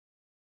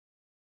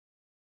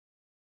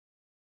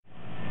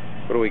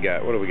What do we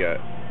got? What do we got?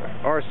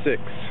 R6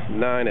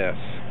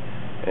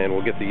 9S. And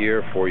we'll get the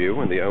year for you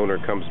when the owner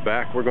comes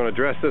back. We're going to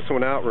dress this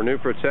one out, Renew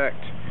Protect.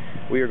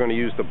 We are going to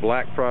use the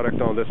BLAK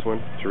product on this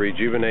one to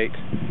rejuvenate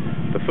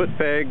the foot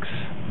pegs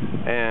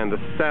and the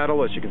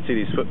saddle. As you can see,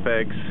 these foot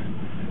pegs,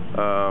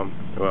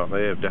 well,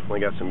 they have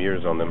definitely got some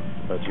years on them,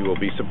 but you will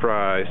be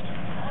surprised.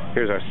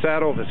 Here's our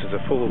saddle. This is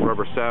a full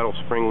rubber saddle,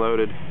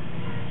 spring-loaded,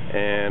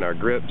 and our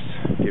grips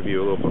give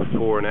you a little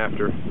before and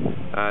after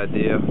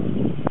idea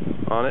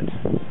on it,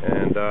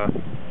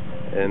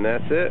 and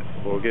that's it.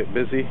 We'll get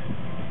busy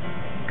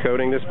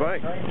coating this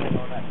bike.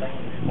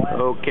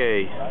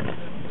 Okay,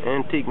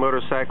 Antique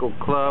Motorcycle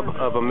Club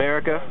of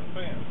America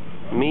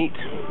meet.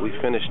 We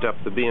finished up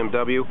the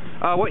BMW.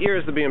 What year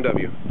is the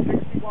BMW?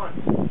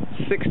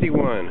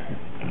 61.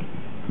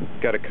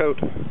 Got a coat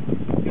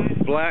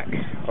black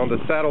on the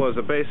saddle as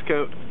a base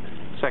coat,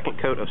 second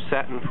coat of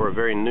satin for a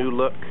very new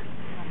look.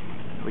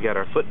 We got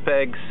our foot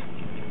pegs,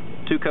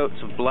 2 coats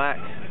of black,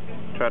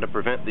 try to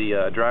prevent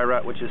the dry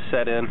rot which is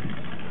set in.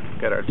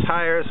 Got our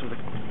tires with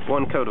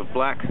 1 coat of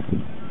black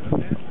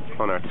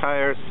on our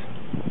tires.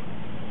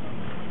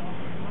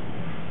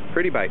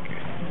 Pretty bike.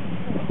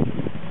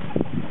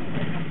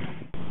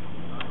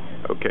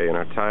 Okay, and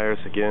our tires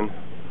again,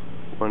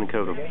 1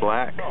 coat of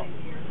black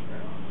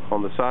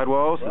on the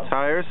sidewalls, the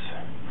tires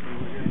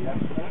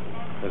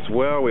as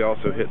well. We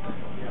also hit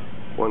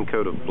 1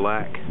 coat of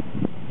black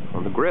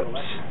on the grips,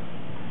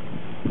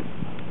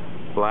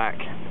 black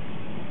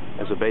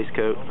as a base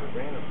coat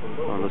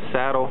on the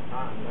saddle,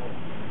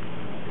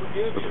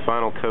 with the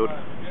final coat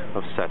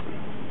of satin.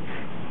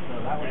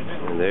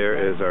 And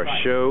there is our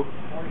show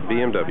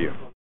BMW.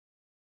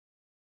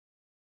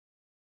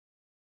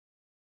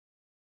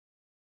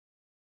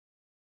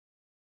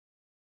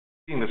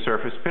 The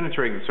surface,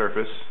 penetrating the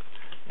surface,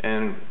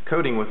 and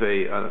coating with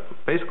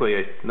basically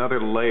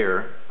another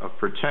layer of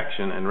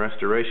protection and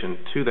restoration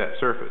to that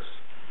surface.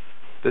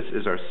 This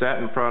is our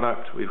satin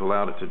product. We've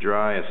allowed it to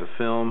dry as a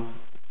film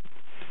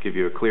to give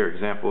you a clear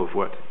example of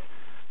what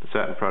the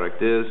satin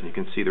product is. You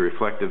can see the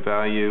reflective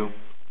value,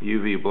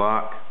 UV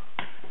block.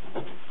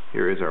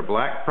 Here is our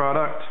BLAK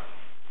product,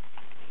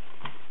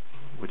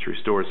 which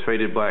restores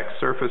faded black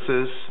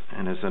surfaces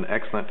and is an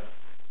excellent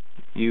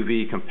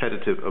UV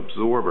competitive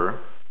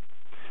absorber.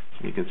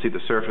 You can see the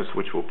surface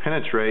which will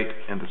penetrate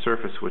and the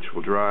surface which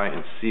will dry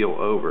and seal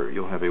over.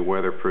 You'll have a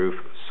weatherproof,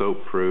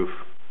 soap-proof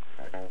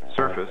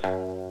surface.